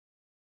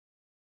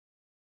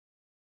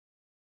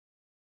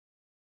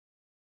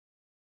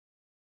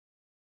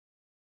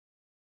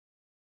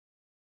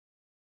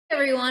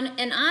Everyone,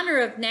 in honor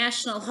of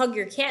National Hug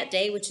Your Cat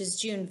Day, which is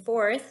June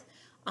 4th,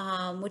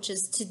 which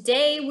is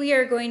today, we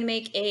are going to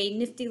make a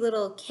nifty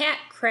little cat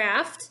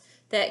craft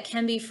that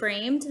can be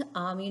framed.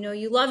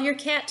 You love your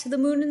cat to the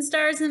moon and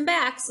stars and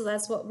back, so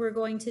that's what we're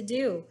going to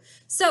do.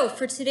 So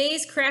for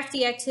today's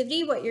crafty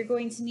activity, what you're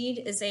going to need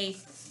is a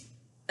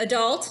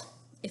adult,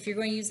 if you're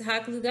going to use a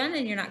hot glue gun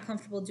and you're not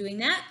comfortable doing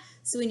that.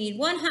 So we need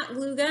one hot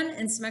glue gun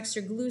and some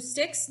extra glue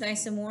sticks,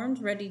 nice and warmed,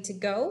 ready to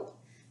go.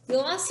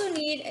 You'll also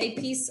need a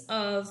piece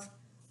of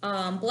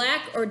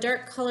black or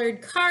dark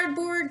colored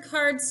cardboard,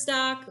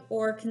 cardstock,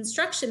 or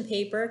construction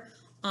paper,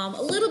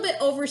 a little bit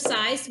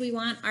oversized. We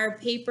want our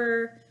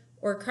paper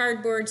or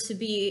cardboard to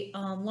be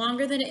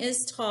longer than it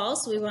is tall,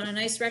 so we want a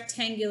nice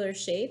rectangular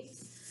shape.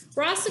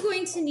 We're also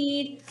going to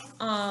need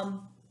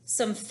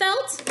some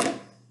felt,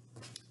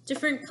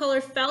 different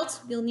color felt.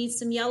 You'll need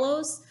some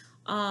yellows,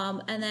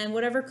 and then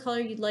whatever color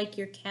you'd like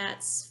your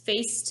cat's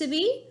face to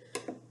be.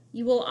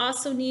 You will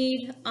also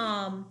need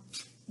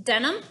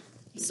denim.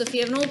 So if you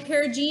have an old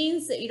pair of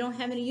jeans that you don't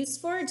have any use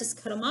for,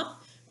 just cut them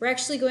up. We're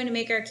actually going to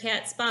make our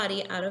cat's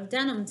body out of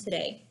denim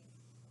today.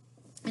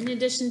 In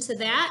addition to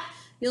that,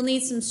 you'll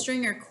need some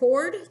string or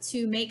cord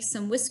to make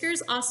some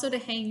whiskers, also to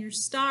hang your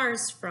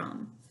stars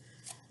from.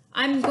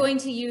 I'm going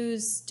to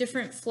use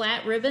different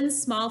flat ribbons,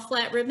 small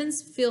flat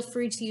ribbons. Feel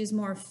free to use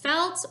more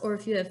felt, or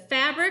if you have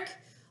fabric,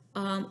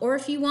 or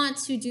if you want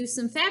to do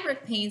some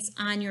fabric paints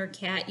on your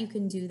cat, you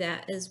can do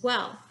that as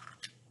well.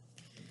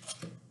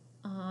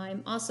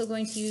 I'm also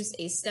going to use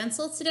a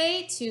stencil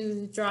today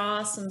to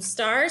draw some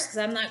stars because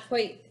I'm not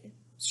quite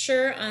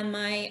sure on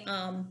my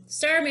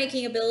star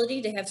making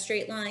ability to have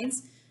straight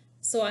lines.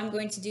 So I'm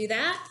going to do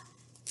that.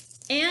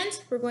 And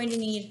we're going to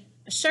need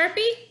a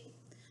Sharpie,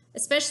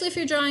 especially if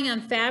you're drawing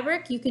on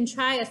fabric. You can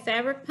try a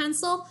fabric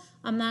pencil.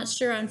 I'm not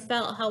sure on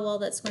felt how well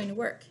that's going to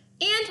work.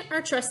 And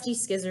our trusty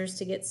scissors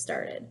to get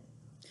started.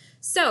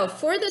 So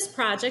for this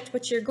project,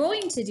 what you're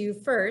going to do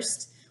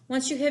first,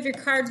 once you have your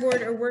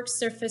cardboard or work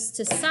surface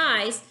to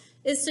size,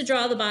 is to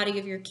draw the body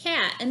of your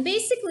cat. And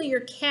basically your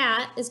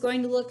cat is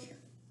going to look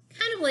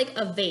kind of like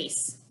a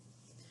vase.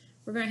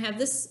 We're going to have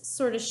this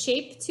sort of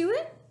shape to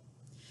it.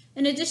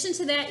 In addition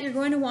to that, you're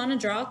going to want to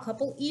draw a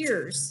couple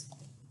ears.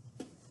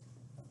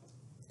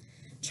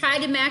 Try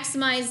to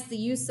maximize the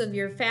use of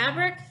your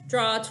fabric.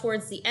 Draw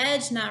towards the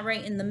edge, not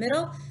right in the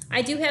middle.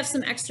 I do have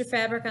some extra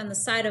fabric on the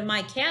side of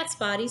my cat's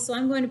body, so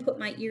I'm going to put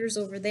my ears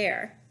over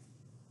there.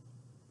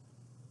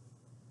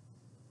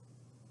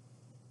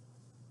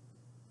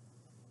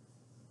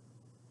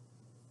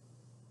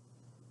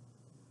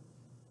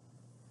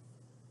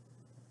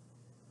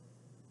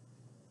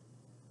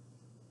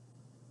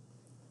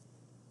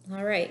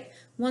 All right,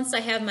 once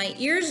I have my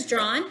ears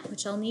drawn,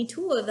 which I'll need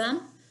 2 of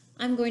them,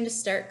 I'm going to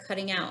start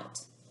cutting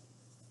out.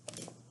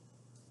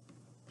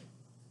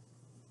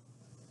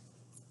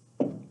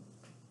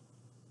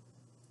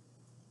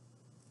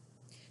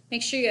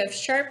 Make sure you have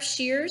sharp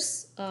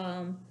shears,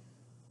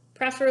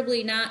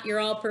 preferably not your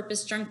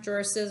all-purpose junk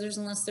drawer scissors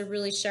unless they're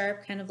really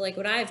sharp, kind of like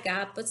what I've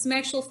got, but some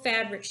actual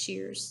fabric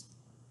shears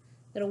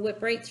that'll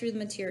whip right through the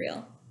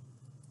material.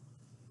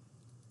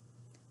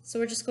 So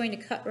we're just going to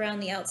cut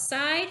around the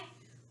outside.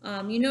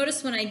 You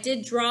notice when I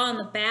did draw on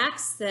the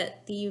backs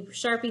that the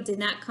Sharpie did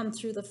not come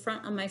through the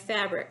front of my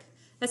fabric.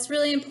 That's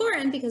really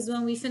important because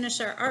when we finish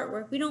our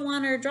artwork, we don't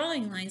want our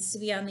drawing lines to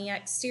be on the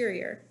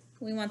exterior.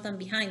 We want them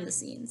behind the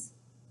scenes.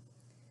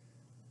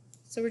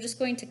 So we're just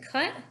going to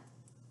cut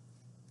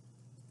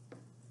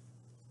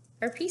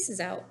our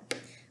pieces out.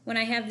 When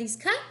I have these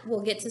cut,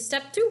 we'll get to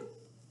step 2.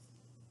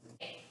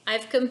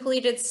 I've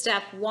completed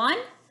step 1.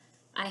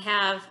 I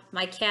have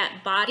my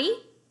cat body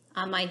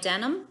on my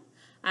denim.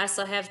 I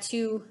also have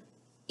 2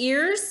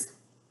 ears,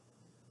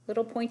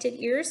 little pointed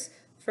ears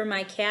for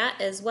my cat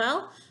as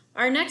well.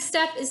 Our next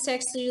step is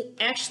to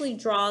actually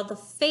draw the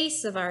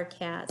face of our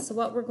cat. So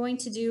what we're going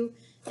to do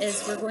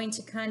is we're going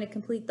to kind of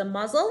complete the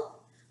muzzle.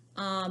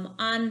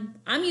 I'm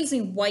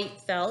using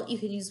white felt. You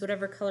can use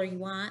whatever color you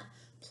want,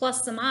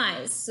 plus some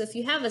eyes. So if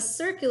you have a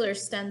circular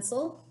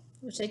stencil,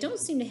 which I don't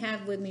seem to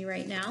have with me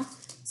right now,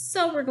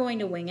 so we're going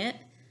to wing it.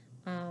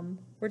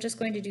 We're just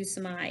going to do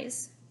some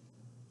eyes.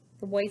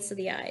 The whites of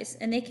the eyes,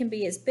 and they can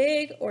be as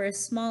big or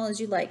as small as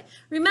you like.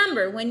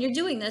 Remember, when you're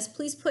doing this,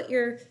 please put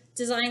your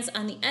designs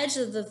on the edge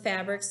of the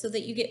fabric so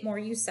that you get more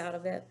use out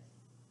of it.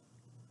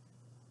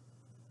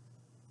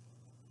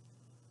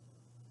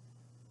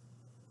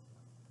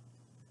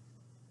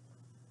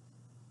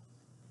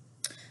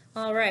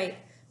 All right,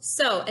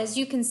 so as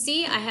you can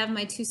see, I have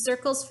my 2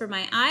 circles for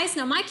my eyes.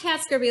 Now my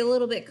cat's gonna be a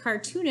little bit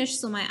cartoonish,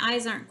 so my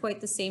eyes aren't quite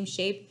the same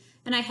shape,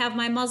 and I have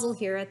my muzzle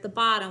here at the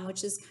bottom,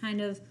 which is kind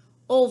of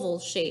oval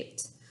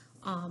shaped.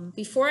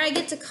 Before I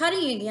get to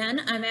cutting again,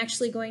 I'm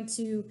actually going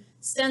to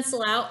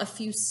stencil out a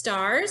few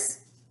stars.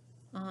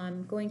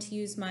 I'm going to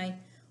use my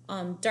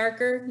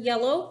darker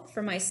yellow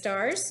for my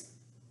stars.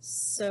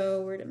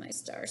 So where did my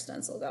star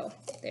stencil go?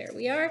 There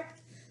we are.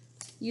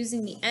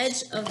 Using the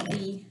edge of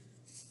the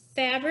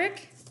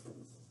fabric,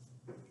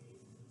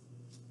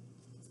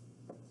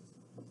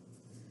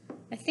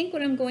 I think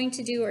what I'm going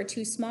to do are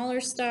 2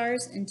 smaller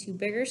stars and 2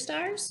 bigger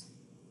stars,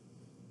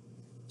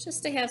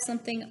 just to have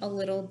something a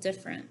little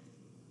different.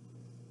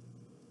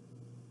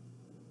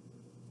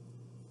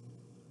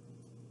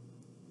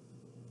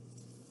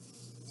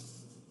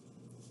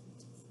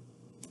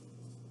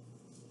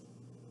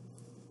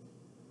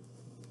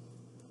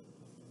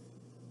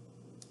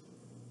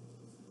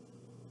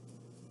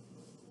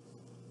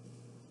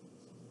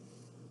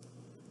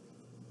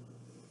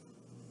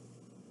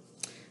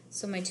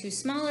 So my 2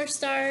 smaller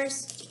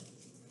stars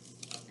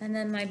and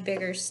then my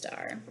bigger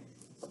star.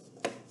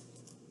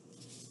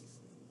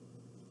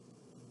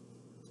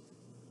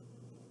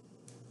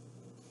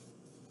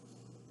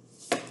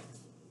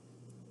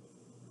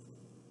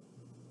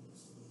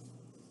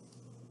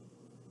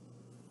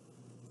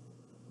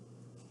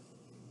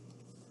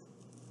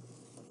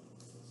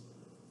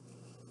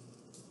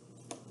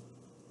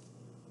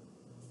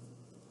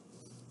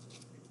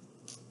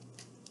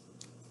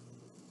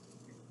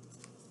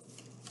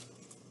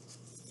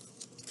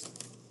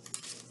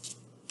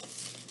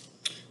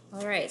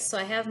 All right, so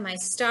I have my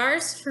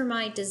stars for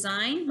my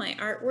design, my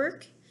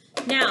artwork.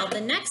 Now, the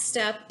next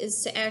step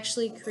is to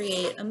actually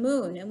create a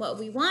moon. And what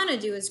we want to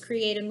do is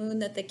create a moon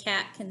that the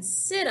cat can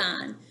sit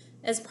on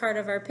as part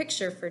of our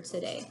picture for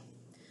today.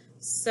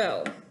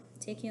 So,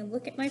 taking a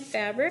look at my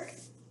fabric.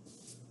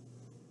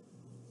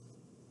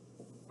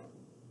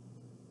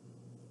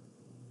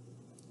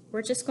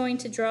 We're just going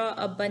to draw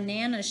a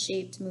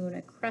banana-shaped moon,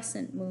 a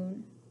crescent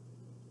moon.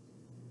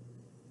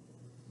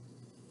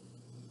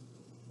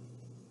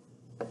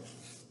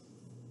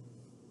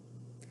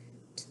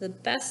 The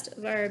best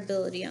of our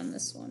ability on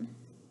this one.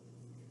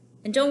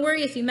 And don't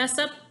worry, if you mess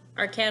up,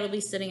 our cat will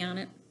be sitting on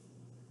it.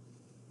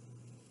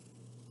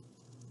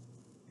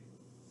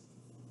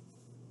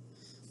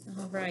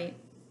 All right.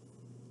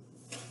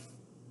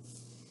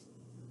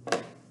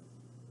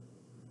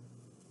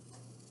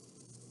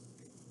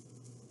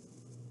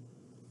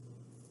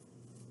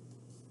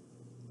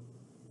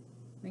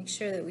 Make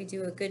sure that we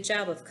do a good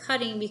job of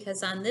cutting,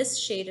 because on this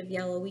shade of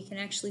yellow we can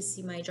actually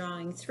see my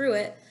drawing through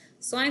it.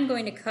 So I'm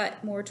going to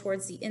cut more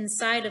towards the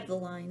inside of the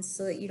lines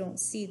so that you don't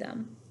see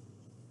them.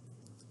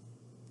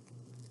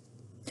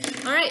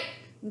 All right,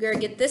 I'm going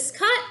to get this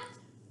cut,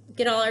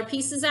 get all our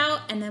pieces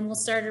out, and then we'll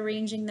start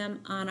arranging them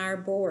on our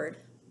board.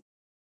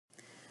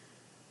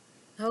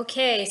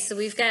 Okay, so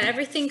we've got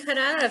everything cut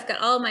out. I've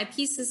got all my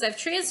pieces. I've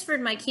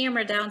transferred my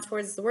camera down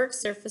towards the work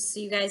surface so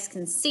you guys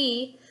can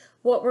see.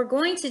 What we're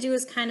going to do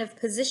is kind of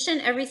position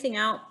everything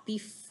out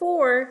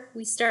before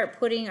we start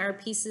putting our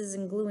pieces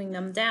and gluing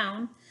them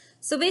down.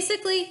 So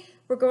basically,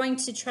 we're going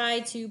to try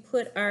to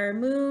put our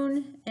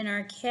moon and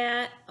our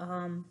cat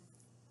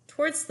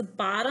towards the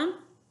bottom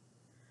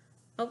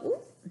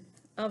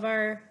of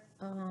our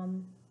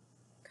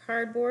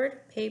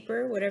cardboard,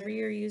 paper, whatever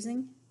you're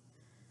using.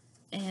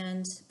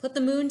 And put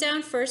the moon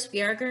down first.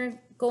 We are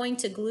going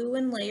to glue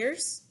in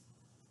layers.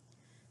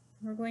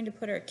 We're going to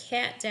put our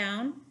cat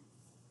down,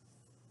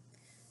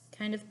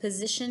 kind of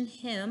position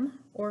him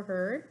or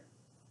her.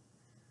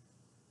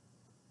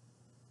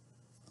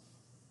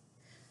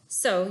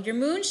 So your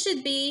moon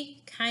should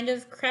be kind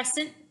of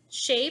crescent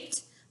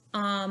shaped,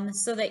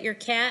 so that your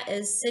cat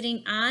is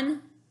sitting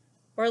on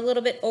or a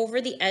little bit over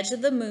the edge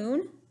of the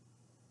moon.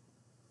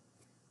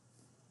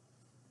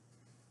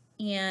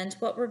 And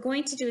what we're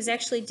going to do is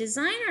actually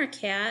design our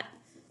cat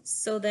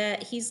so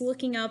that he's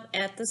looking up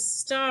at the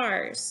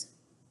stars.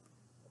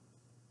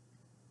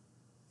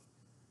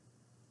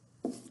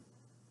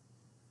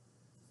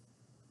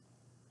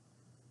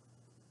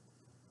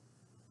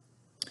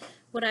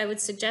 What I would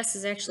suggest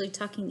is actually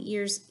tucking the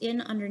ears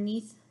in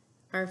underneath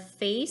our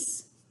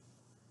face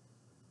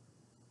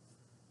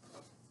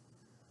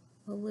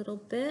a little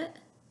bit.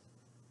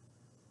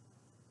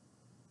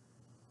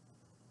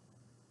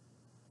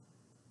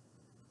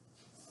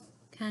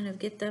 Kind of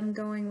get them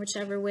going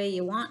whichever way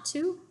you want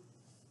to.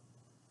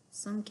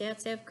 Some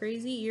cats have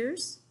crazy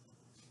ears.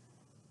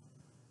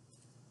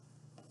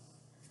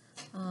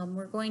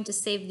 We're going to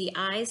save the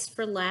eyes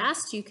for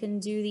last. You can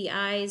do the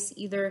eyes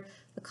either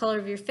the color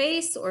of your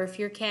face, or if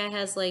your cat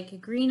has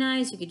like green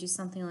eyes, you could do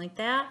something like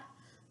that.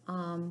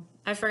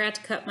 I forgot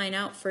to cut mine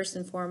out first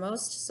and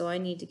foremost, so I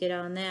need to get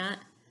on that.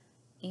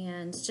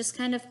 And just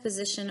kind of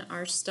position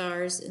our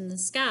stars in the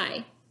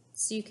sky.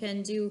 So you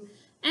can do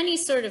any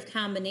sort of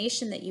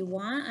combination that you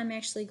want. I'm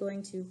actually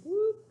going to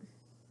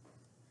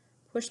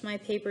push my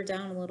paper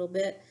down a little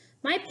bit.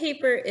 My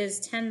paper is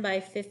 10 by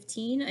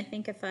 15. I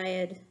think if I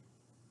had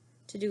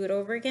to do it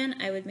over again,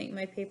 I would make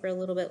my paper a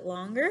little bit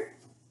longer.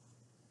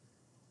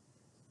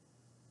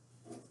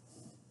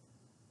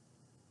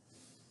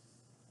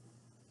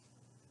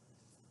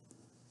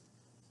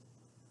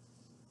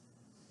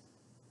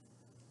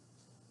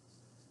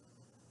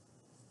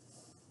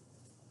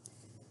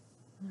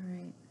 All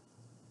right.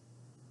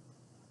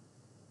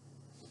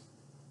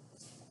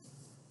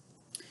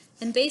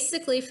 And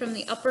basically from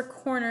the upper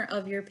corner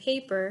of your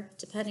paper,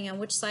 depending on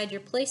which side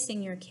you're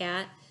placing your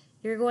cat,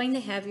 you're going to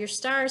have your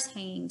stars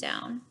hanging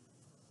down.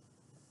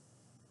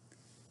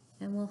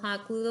 And we'll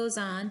hot glue those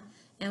on.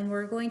 and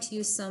we're going to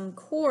use some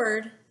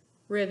cord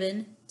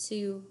ribbon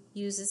to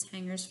use as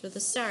hangers for the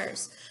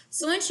stars.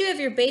 So once you have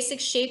your basic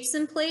shapes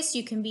in place,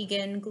 you can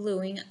begin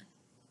gluing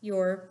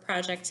your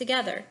project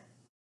together.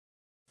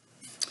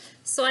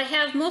 So I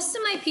have most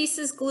of my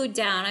pieces glued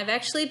down. I've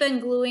actually been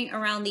gluing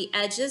around the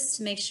edges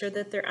to make sure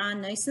that they're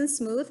on nice and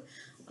smooth.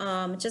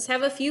 Just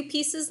have a few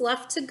pieces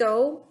left to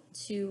go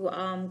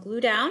to glue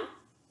down.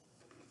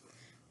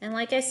 And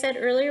like I said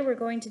earlier, we're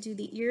going to do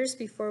the ears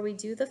before we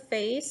do the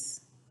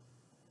face.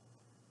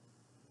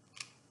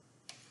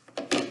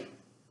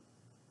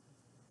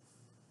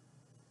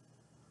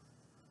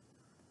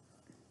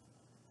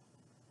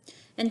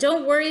 And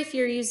don't worry if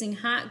you're using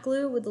hot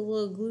glue with the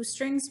little glue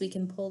strings, we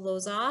can pull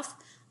those off.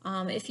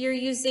 If you're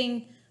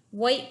using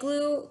white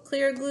glue,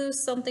 clear glue,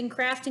 something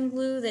crafting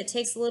glue that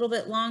takes a little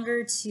bit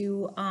longer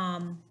to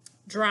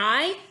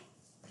dry,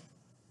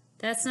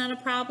 that's not a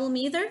problem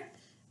either.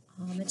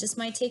 It just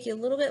might take you a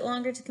little bit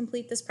longer to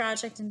complete this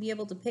project and be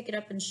able to pick it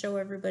up and show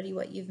everybody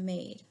what you've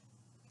made.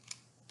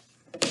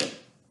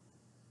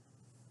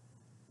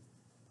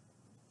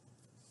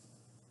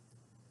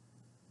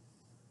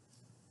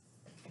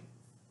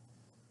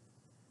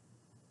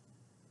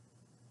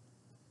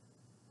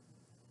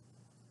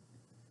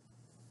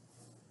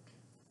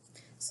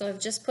 So I've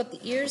just put the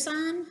ears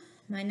on.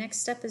 My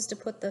next step is to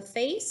put the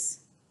face.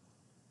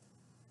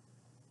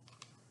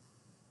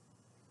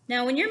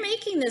 Now when you're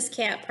making this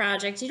cat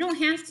project, you don't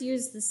have to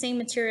use the same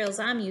materials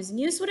I'm using.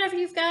 Use whatever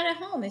you've got at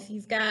home. If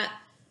you've got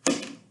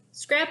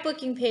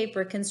scrapbooking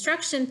paper,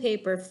 construction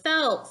paper,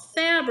 felt,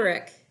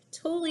 fabric,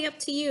 totally up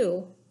to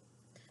you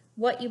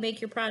what you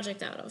make your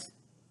project out of.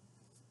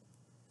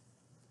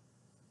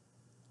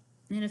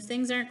 And if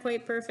things aren't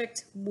quite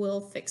perfect,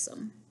 we'll fix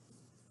them.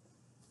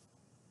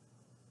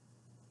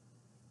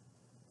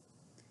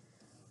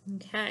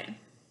 Okay,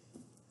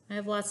 I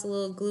have lots of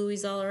little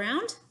glueies all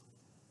around.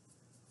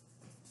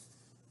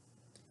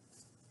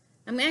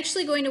 I'm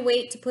actually going to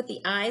wait to put the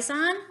eyes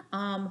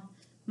on.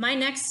 My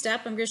next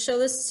step, I'm going to show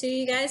this to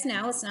you guys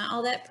now. It's not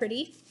all that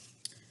pretty.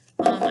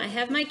 I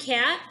have my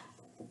cat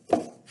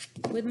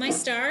with my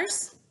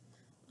stars.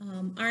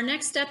 Our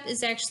next step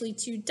is actually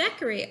to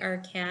decorate our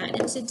cat,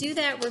 and to do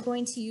that we're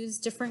going to use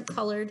different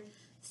colored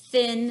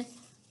thin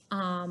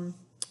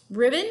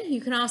ribbon. You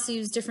can also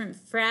use different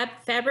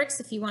fabrics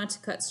if you want to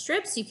cut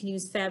strips. You can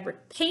use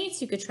fabric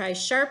paints. You could try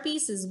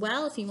Sharpies as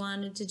well if you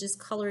wanted to just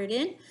color it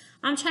in.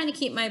 I'm trying to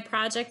keep my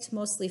project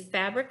mostly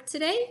fabric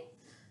today.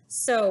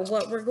 So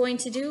what we're going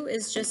to do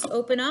is just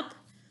open up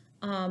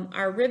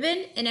our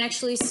ribbon and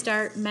actually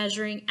start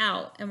measuring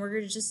out. And we're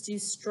going to just do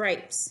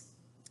stripes.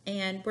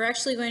 And we're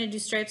actually going to do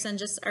stripes on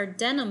just our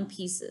denim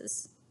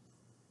pieces.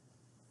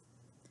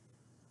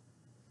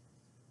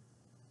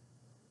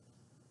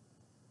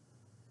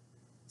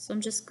 So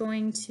I'm just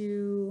going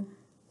to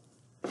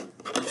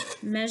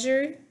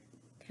measure,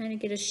 kind of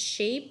get a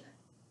shape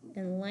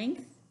and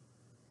length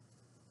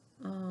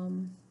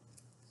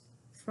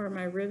for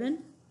my ribbon.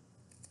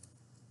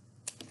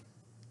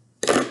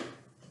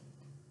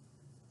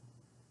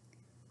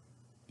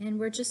 And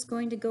we're just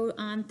going to go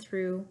on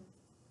through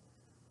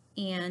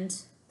and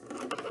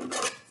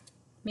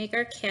make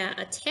our cat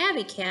a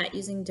tabby cat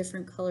using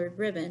different colored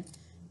ribbon.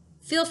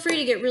 Feel free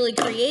to get really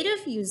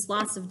creative, use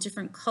lots of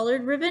different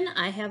colored ribbon.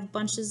 I have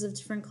bunches of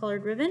different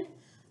colored ribbon,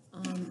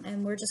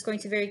 and we're just going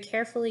to very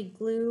carefully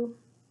glue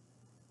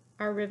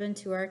our ribbon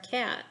to our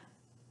cat.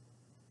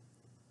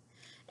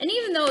 And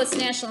even though it's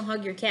National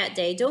Hug Your Cat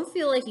Day, don't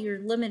feel like you're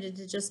limited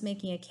to just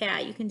making a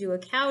cat. You can do a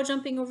cow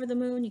jumping over the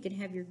moon, you can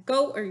have your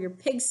goat or your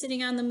pig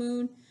sitting on the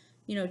moon.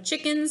 You know,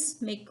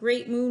 chickens make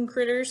great moon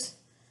critters.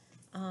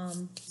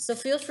 So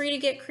feel free to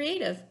get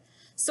creative.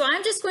 So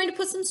I'm just going to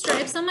put some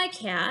stripes on my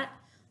cat.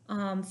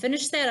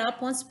 Finish that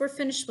up. Once we're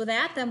finished with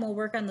that, then we'll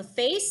work on the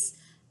face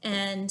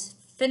and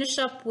finish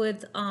up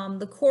with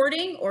the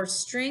cording or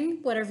string,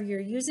 whatever you're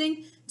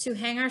using, to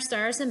hang our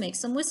stars and make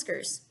some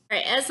whiskers. All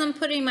right, as I'm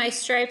putting my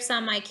stripes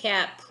on my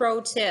cat, pro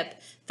tip,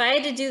 if I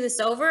had to do this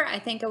over, I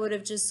think I would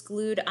have just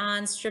glued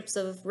on strips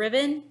of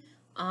ribbon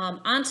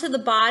onto the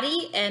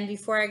body, and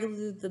before I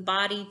glued the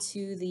body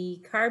to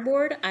the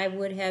cardboard, I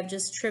would have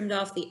just trimmed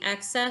off the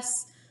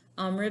excess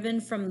ribbon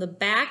from the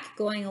back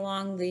going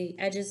along the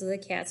edges of the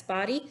cat's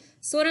body.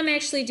 So what I'm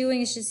actually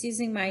doing is just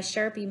using my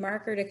Sharpie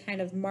marker to kind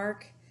of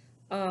mark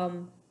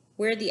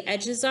where the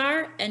edges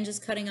are and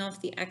just cutting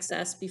off the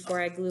excess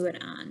before I glue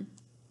it on.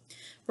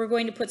 We're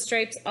going to put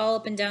stripes all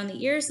up and down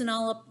the ears and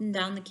all up and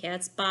down the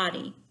cat's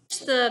body.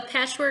 The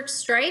patchwork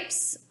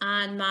stripes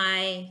on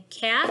my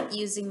cat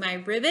using my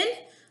ribbon.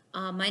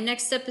 My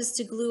next step is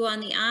to glue on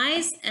the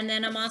eyes, and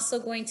then I'm also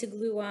going to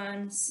glue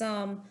on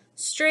some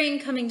string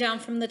coming down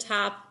from the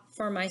top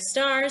for my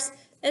stars,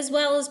 as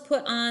well as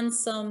put on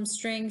some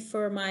string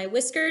for my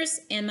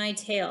whiskers and my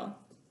tail.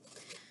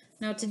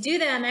 Now to do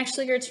that, I'm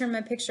actually going to turn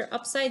my picture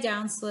upside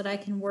down so that I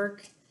can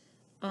work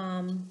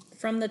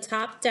from the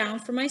top down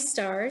for my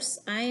stars.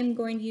 I am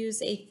going to use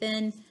a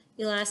thin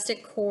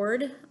elastic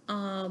cord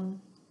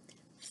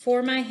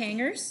for my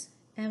hangers.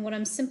 And what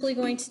I'm simply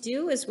going to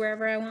do is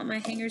wherever I want my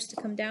hangers to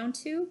come down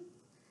to,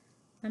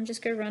 I'm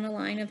just going to run a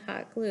line of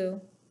hot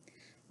glue.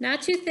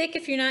 Not too thick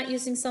if you're not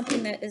using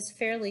something that is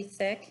fairly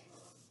thick.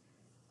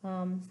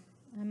 I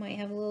might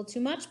have a little too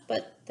much,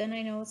 but then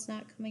I know it's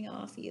not coming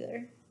off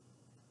either.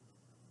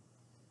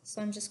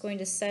 So I'm just going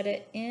to set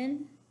it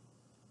in,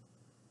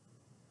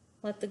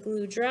 let the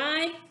glue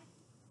dry.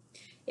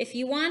 If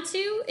you want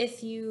to,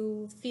 if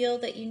you feel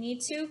that you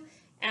need to,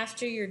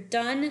 after you're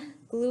done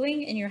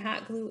gluing and your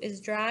hot glue is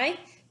dry,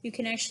 you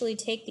can actually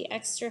take the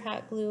extra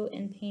hot glue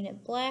and paint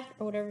it black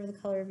or whatever the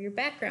color of your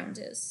background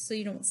is so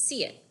you don't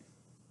see it.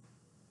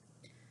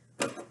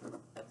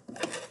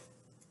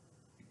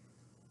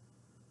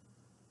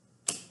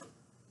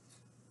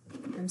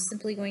 I'm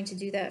simply going to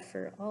do that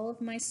for all of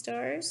my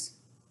stars.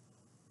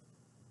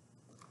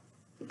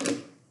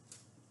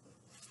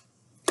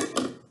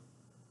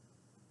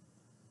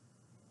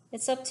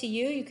 It's up to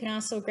you. You can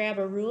also grab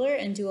a ruler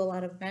and do a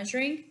lot of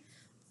measuring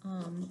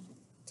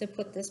to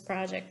put this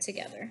project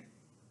together.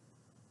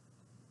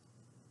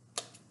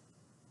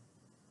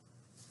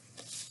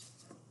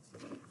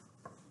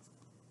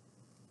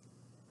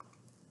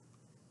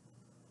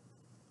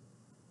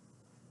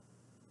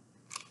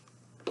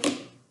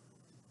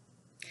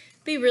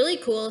 Be really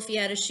cool if you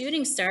had a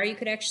shooting star. You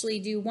could actually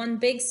do one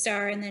big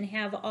star and then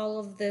have all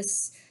of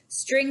this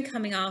string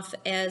coming off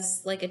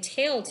as like a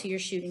tail to your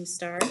shooting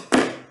star.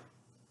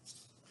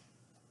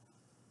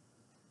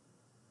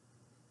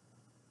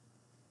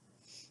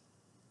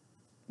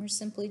 We're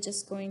simply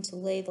just going to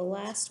lay the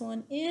last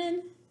one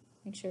in.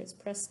 Make sure it's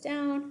pressed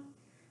down.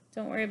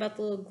 Don't worry about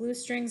the little glue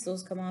strings,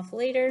 those come off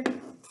later.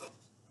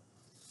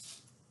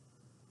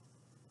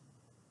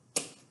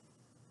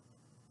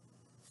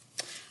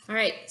 All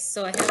right,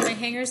 so I have my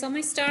hangers on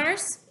my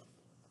stars.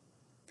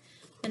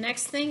 The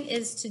next thing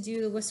is to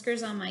do the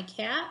whiskers on my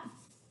cat.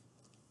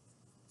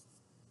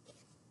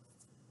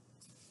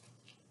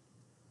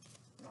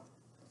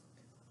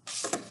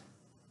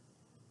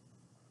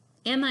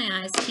 And my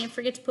eyes, can't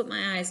forget to put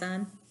my eyes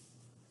on.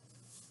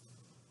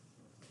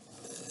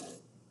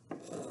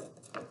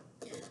 All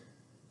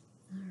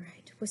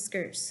right,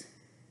 whiskers.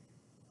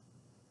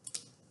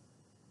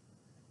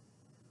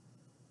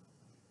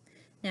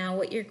 Now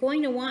what you're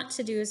going to want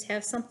to do is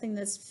have something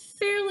that's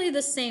fairly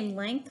the same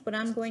length. What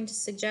I'm going to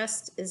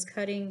suggest is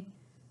cutting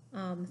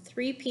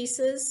 3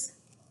 pieces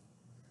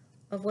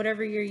of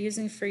whatever you're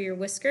using for your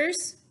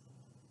whiskers.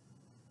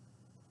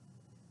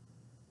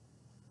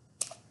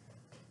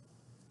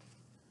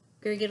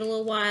 Gonna get a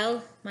little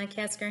wild. My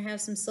cat's gonna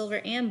have some silver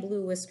and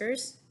blue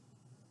whiskers.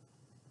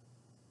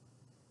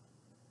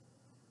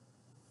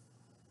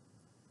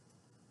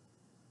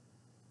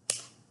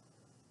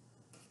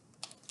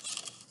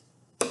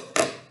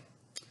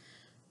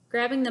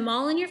 Grabbing them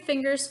all in your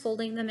fingers,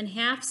 folding them in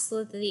half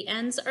so that the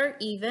ends are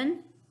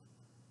even.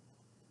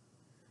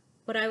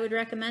 What I would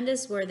recommend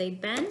is where they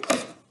bend,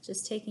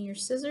 just taking your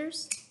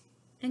scissors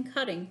and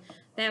cutting.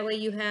 That way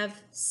you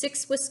have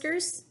 6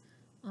 whiskers,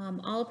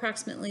 all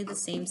approximately the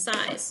same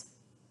size.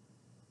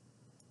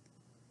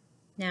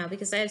 Now,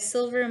 because I have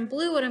silver and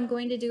blue, what I'm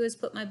going to do is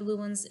put my blue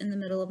ones in the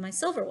middle of my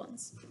silver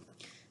ones.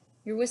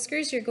 Your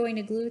whiskers you're going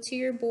to glue to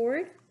your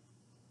board.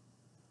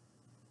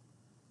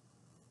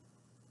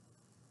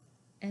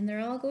 And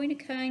they're all going to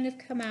kind of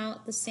come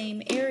out the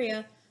same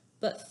area,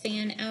 but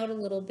fan out a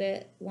little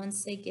bit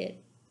once they get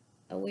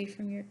away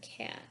from your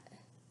cat.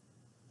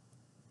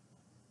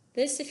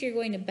 This, if you're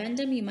going to bend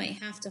them, you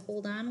might have to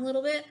hold on a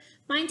little bit.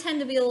 Mine tend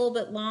to be a little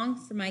bit long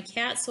for my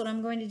cat, so what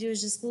I'm going to do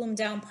is just glue them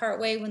down part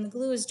way. When the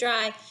glue is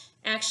dry,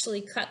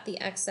 actually cut the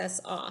excess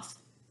off.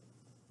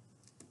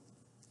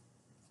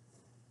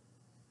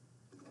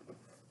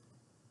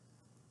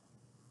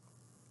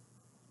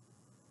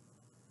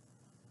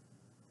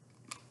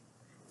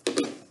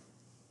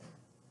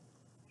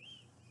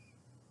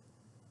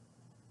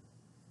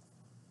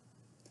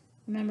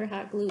 Remember,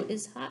 hot glue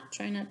is hot.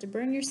 Try not to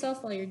burn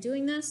yourself while you're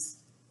doing this.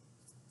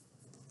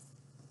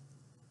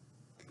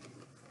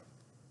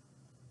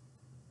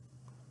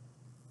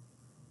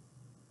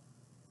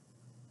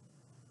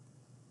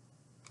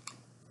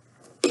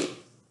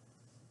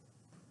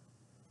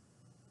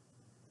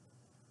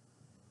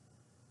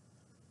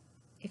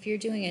 If you're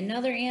doing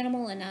another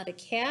animal and not a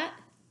cat,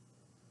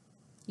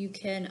 you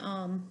can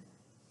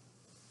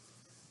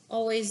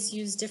always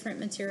use different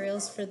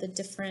materials for the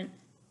different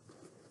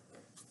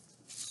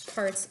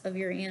parts of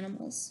your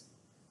animals.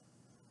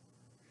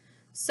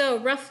 So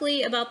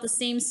roughly about the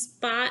same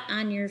spot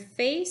on your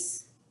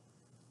face.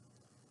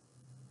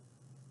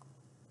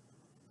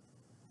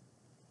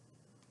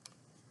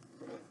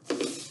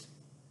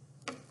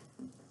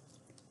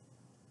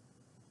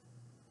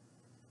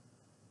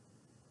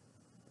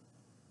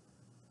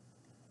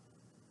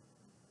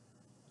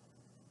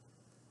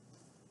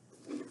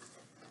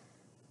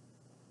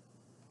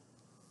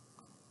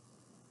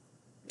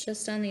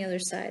 Just on the other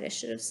side, I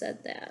should have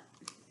said that.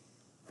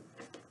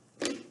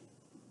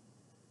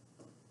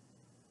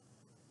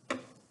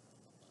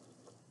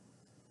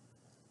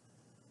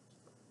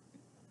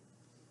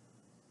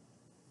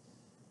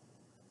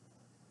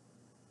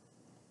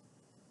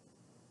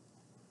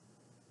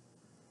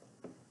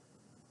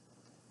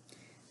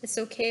 It's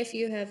okay if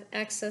you have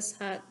excess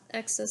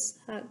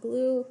hot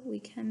glue. We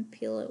can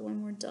peel it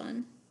when we're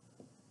done.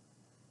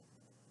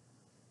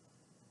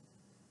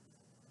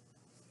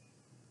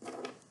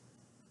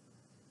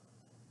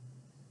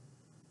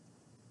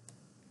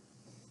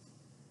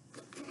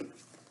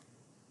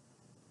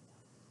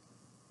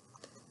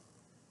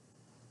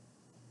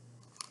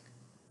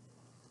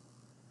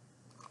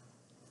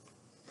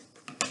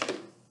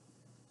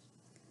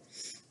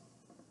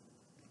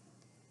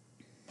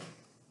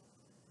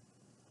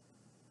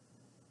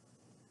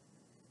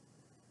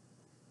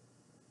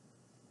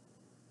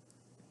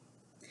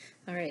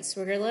 All right,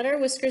 so we're gonna let our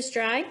whiskers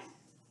dry.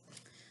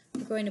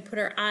 We're going to put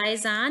our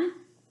eyes on.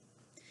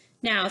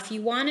 Now, if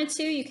you wanted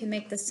to, you can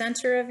make the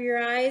center of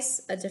your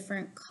eyes a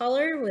different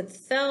color with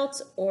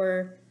felt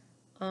or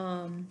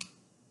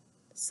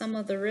some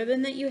of the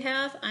ribbon that you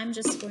have. I'm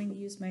just going to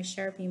use my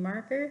Sharpie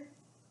marker.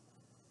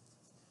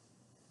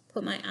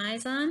 Put my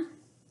eyes on.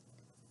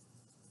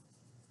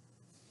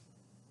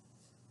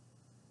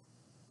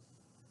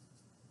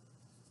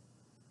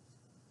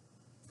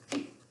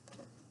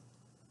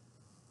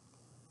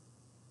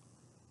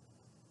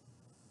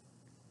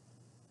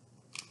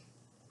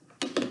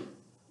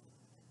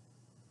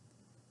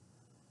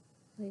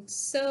 Like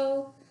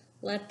so.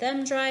 Let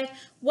them dry.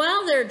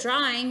 While they're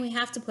drying, we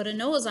have to put a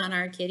nose on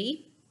our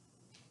kitty.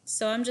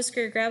 So I'm just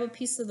going to grab a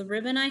piece of the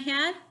ribbon I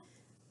had.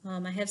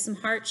 I have some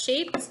heart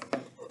shaped,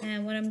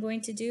 and what I'm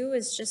going to do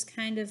is just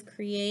kind of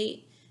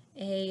create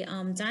a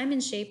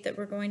diamond shape that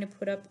we're going to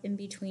put up in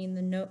between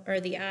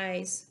the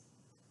eyes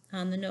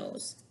on the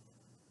nose,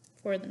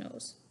 for the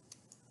nose.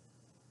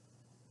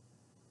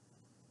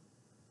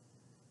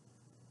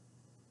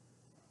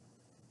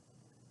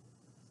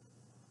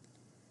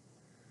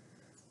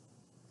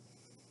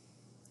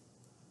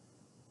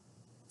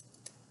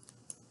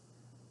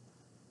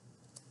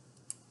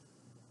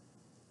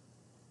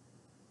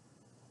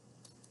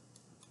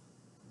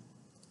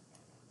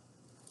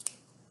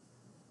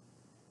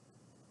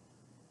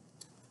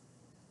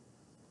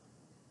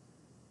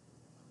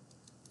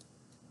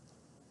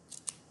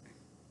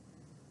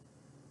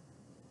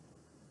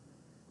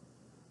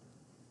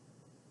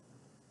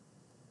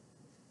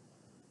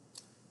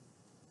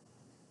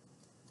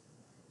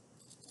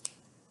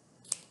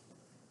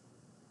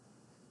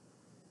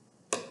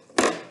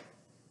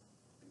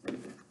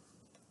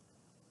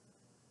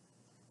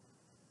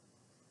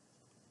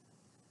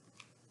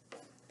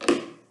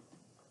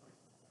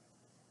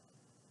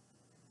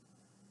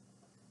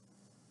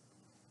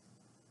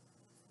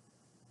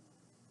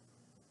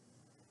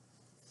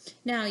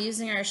 Now,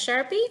 using our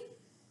Sharpie,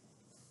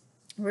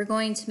 we're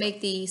going to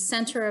make the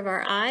center of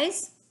our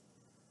eyes.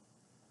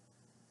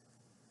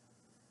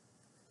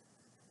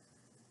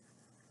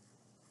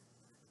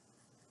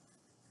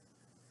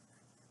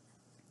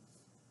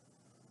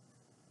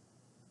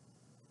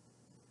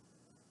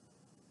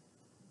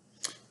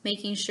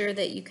 Making sure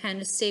that you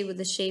kind of stay with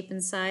the shape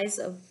and size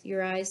of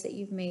your eyes that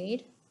you've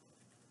made.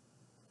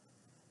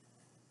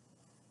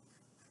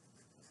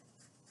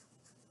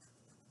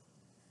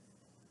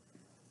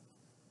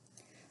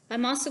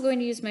 I'm also going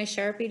to use my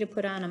Sharpie to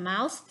put on a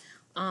mouth.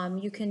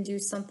 You can do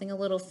something a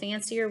little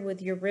fancier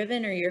with your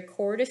ribbon or your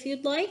cord if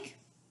you'd like.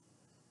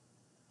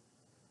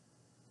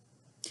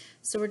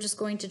 So we're just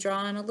going to draw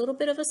on a little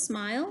bit of a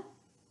smile.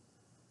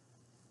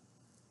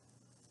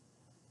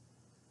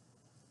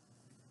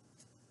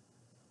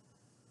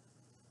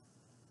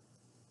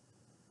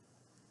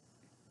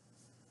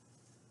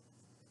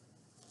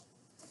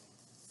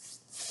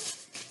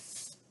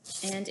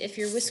 And if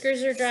your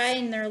whiskers are dry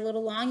and they're a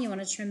little long, you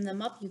want to trim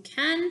them up, you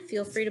can.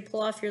 Feel free to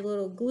pull off your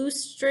little glue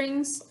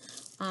strings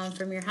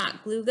from your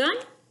hot glue gun.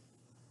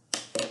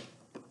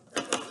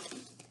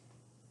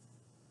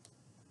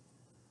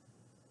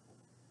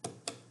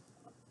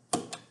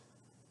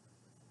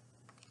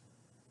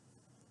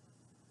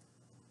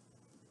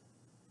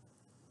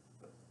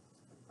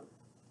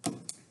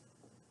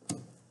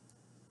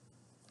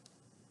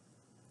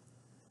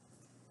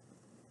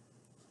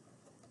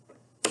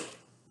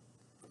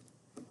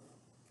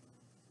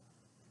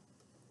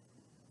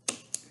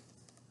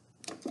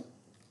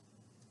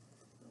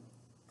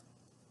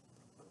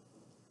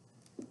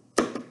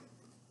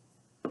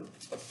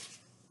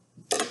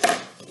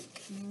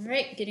 All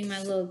right, getting my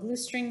little glue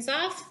strings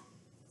off.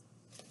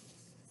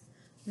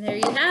 And there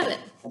you have it,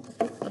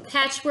 a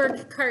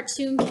patchwork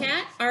cartoon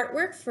cat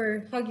artwork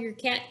for Hug Your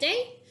Cat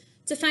Day.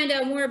 To find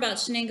out more about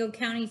Chenango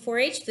County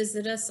 4-H,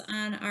 visit us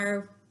on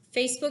our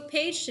Facebook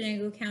page,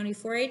 Chenango County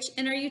 4-H,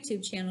 and our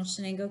YouTube channel,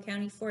 Chenango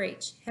County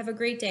 4-H. Have a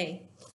great day.